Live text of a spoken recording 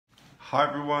Hi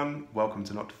everyone, welcome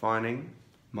to Not Defining.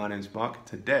 My name's Mark.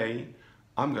 Today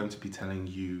I'm going to be telling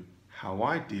you how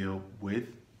I deal with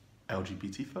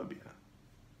LGBT-phobia.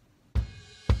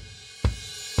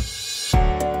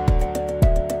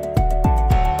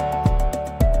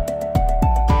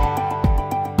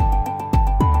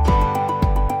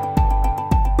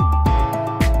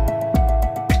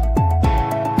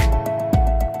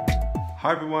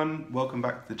 Hi everyone, welcome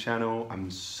back to the channel.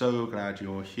 I'm so glad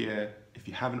you're here. If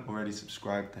you haven't already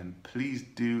subscribed, then please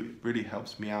do. It really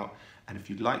helps me out. And if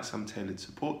you'd like some tailored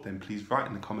support, then please write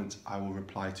in the comments. I will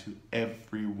reply to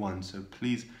everyone. So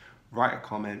please write a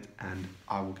comment and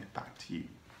I will get back to you.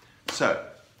 So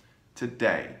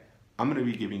today, I'm going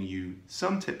to be giving you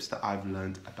some tips that I've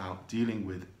learned about dealing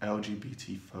with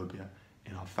LGBT phobia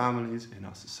in our families, in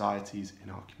our societies, in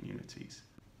our communities.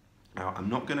 Now, I'm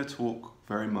not going to talk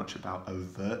very much about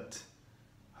overt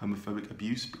homophobic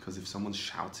abuse, because if someone's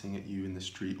shouting at you in the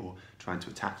street or trying to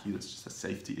attack you, that's just a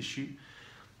safety issue.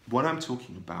 What I'm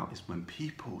talking about is when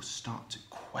people start to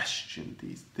question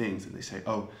these things and they say,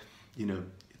 oh, you know,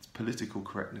 it's political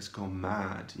correctness gone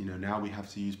mad, you know, now we have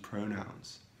to use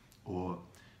pronouns. Or,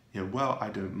 you know, well, I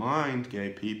don't mind gay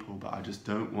people, but I just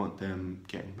don't want them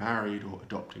getting married or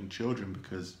adopting children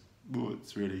because, well,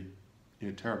 it's really, you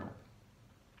know, terrible.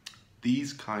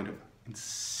 These kind of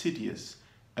insidious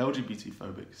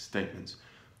LGBT-phobic statements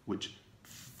which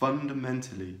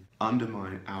fundamentally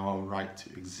undermine our right to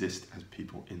exist as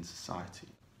people in society.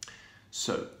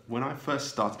 So when I first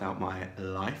started out my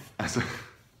life as a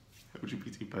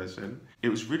LGBT person, it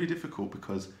was really difficult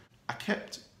because I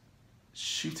kept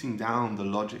shooting down the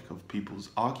logic of people's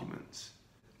arguments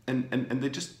and they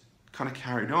just kind of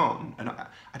carried on, and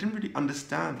I didn't really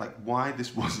understand like why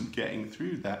this wasn't getting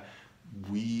through, that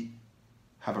we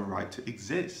have a right to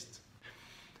exist.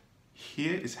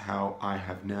 Here is how I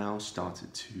have now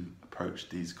started to approach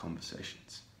these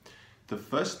conversations. The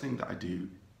first thing that I do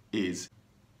is,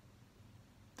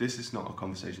 this is not a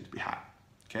conversation to be had,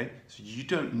 okay? So you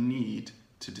don't need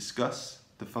to discuss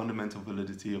the fundamental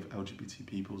validity of LGBT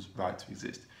people's right to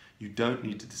exist. You don't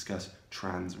need to discuss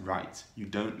trans rights. You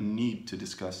don't need to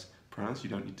discuss pronouns. You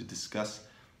don't need to discuss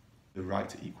the right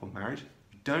to equal marriage.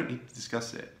 You don't need to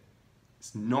discuss it.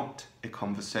 It's not a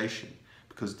conversation,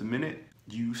 because the minute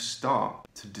you start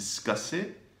to discuss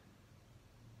it,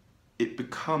 it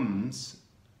becomes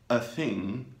a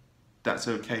thing that's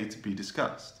okay to be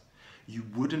discussed. You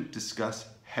wouldn't discuss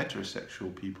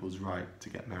heterosexual people's right to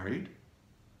get married.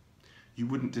 You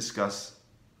wouldn't discuss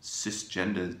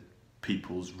cisgender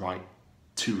people's right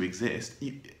to exist.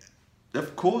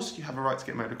 Of course you have a right to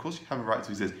get married, of course you have a right to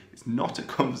exist. It's not a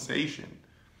conversation.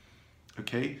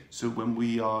 Okay, so when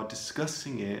we are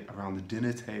discussing it around the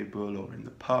dinner table or in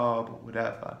the pub or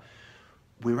whatever,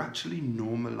 we're actually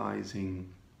normalizing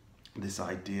this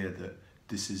idea that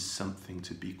this is something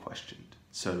to be questioned.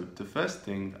 So the first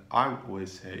thing that I would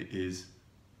always say is,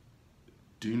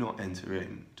 do not enter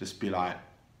in. Just be like,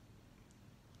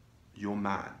 you're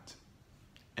mad,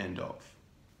 end of.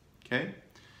 Okay?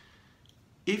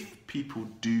 If people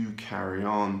do carry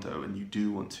on though, and you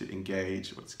do want to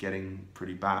engage, or it's getting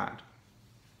pretty bad,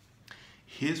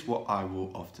 here's what I will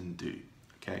often do,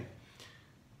 okay?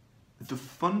 The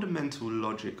fundamental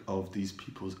logic of these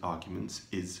people's arguments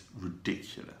is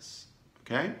ridiculous,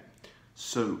 okay?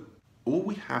 So all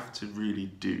we have to really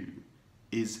do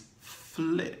is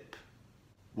flip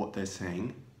what they're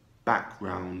saying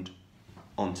background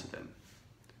onto them.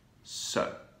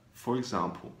 So, for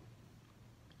example,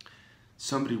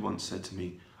 somebody once said to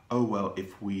me, oh well,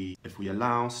 if we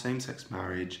allow same-sex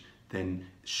marriage, then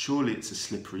surely it's a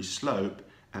slippery slope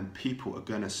and people are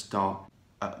going to start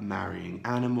marrying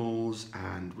animals,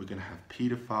 and we're going to have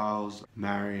pedophiles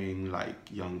marrying like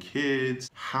young kids.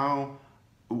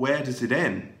 Where does it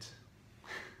end?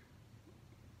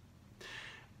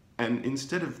 And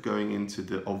instead of going into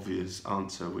the obvious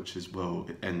answer, which is, well,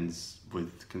 it ends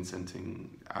with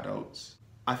consenting adults,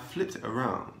 I flipped it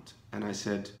around and I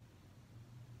said,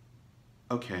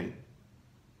 okay,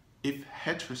 if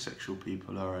heterosexual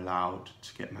people are allowed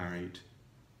to get married,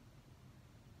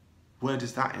 where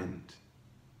does that end?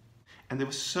 And they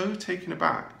were so taken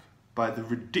aback by the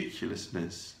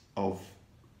ridiculousness of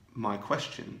my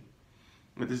question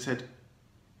that they said,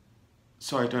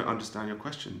 sorry, I don't understand your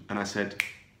question. And I said,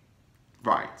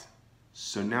 right,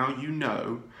 so now you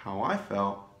know how I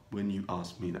felt when you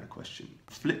asked me that question.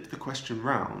 Flip the question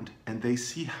round and they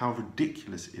see how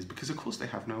ridiculous it is, because of course they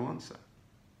have no answer.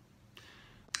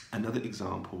 Another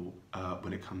example,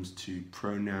 when it comes to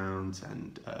pronouns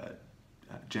and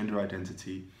gender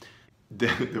identity,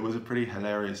 there was a pretty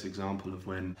hilarious example of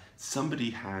when somebody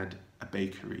had a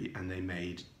bakery and they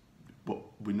made what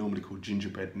we normally call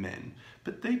gingerbread men,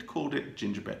 but they'd called it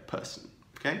gingerbread person,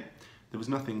 okay? There was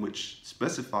nothing which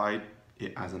specified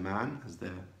it as a man, as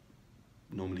there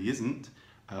normally isn't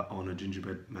on a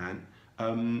gingerbread man.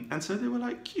 And so they were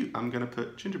like, cute, I'm gonna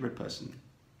put gingerbread person,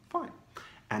 fine.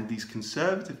 And these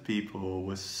conservative people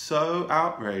were so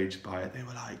outraged by it. They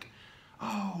were like,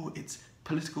 oh, it's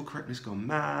political correctness gone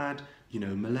mad. You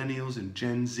know, millennials and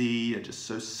Gen Z are just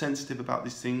so sensitive about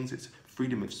these things. It's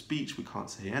freedom of speech. We can't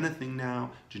say anything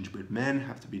now. Gingerbread men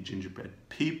have to be gingerbread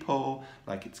people.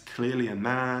 Like, it's clearly a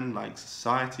man. Like,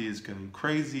 society is going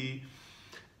crazy.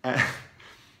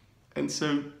 And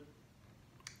so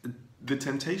the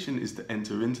temptation is to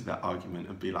enter into that argument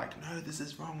and be like, no, this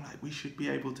is wrong. Like, we should be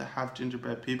able to have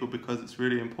gingerbread people because it's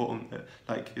really important that,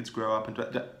 like, kids grow up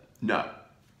and... No,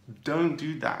 don't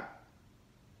do that.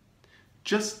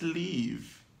 Just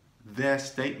leave their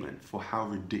statement for how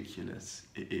ridiculous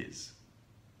it is.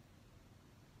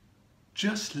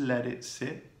 Just let it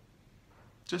sit.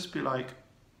 Just be like,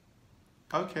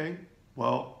 okay,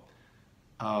 well,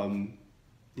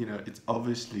 you know, it's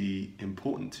obviously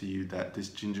important to you that this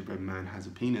gingerbread man has a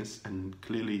penis, and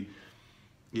clearly,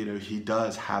 you know, he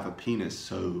does have a penis,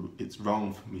 so it's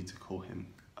wrong for me to call him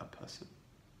a person.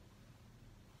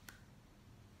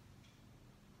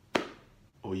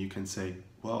 Or you can say,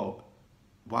 well,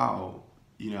 wow,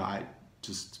 you know, I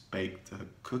just baked a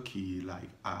cookie, like,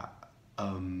 I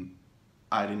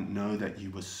didn't know that you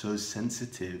were so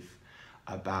sensitive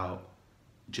about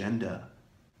gender,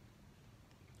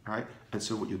 right? And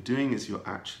so what you're doing is you're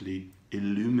actually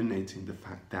illuminating the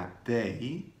fact that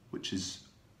they, which is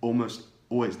almost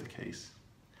always the case,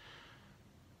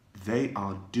 they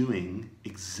are doing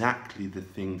exactly the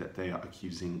thing that they are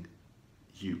accusing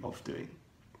you of doing.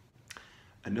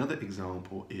 Another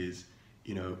example is,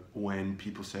 you know, when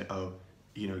people say, oh,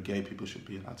 you know, gay people shouldn't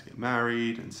be allowed to get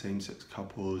married, and same-sex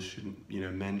couples shouldn't, you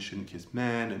know, men shouldn't kiss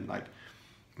men, and, like,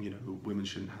 you know, women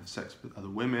shouldn't have sex with other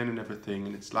women and everything.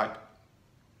 And it's like,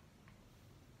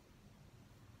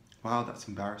 wow, that's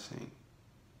embarrassing.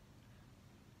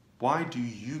 Why do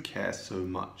you care so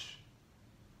much?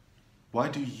 Why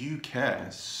do you care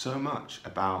so much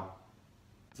about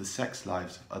the sex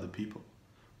lives of other people?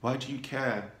 Why do you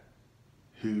care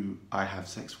who I have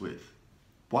sex with?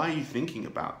 Why are you thinking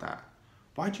about that?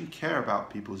 Why do you care about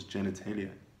people's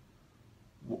genitalia?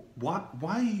 Why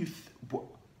are you...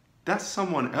 That's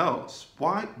someone else.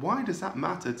 Why does that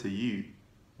matter to you?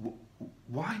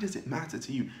 Why does it matter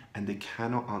to you? And they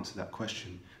cannot answer that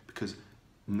question because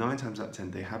 9 times out of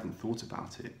 10, they haven't thought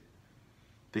about it.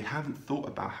 They haven't thought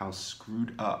about how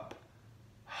screwed up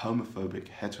homophobic,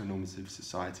 heteronormative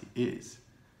society is,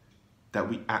 that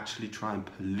we actually try and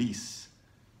police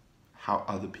how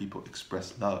other people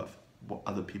express love, what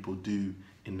other people do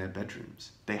in their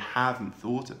bedrooms. They haven't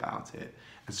thought about it.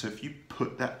 And so if you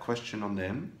put that question on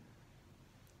them,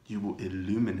 you will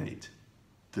illuminate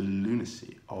the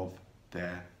lunacy of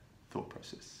their thought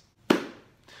process.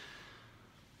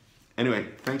 Anyway,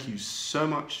 thank you so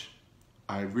much.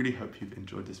 I really hope you've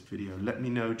enjoyed this video. Let me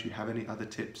know, do you have any other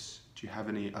tips? Do you have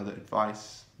any other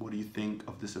advice? What do you think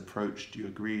of this approach? Do you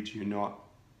agree? Do you not?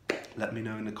 Let me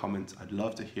know in the comments. I'd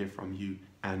love to hear from you,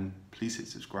 and please hit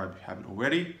subscribe if you haven't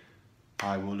already.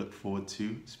 I will look forward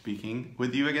to speaking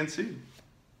with you again soon.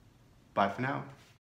 Bye for now.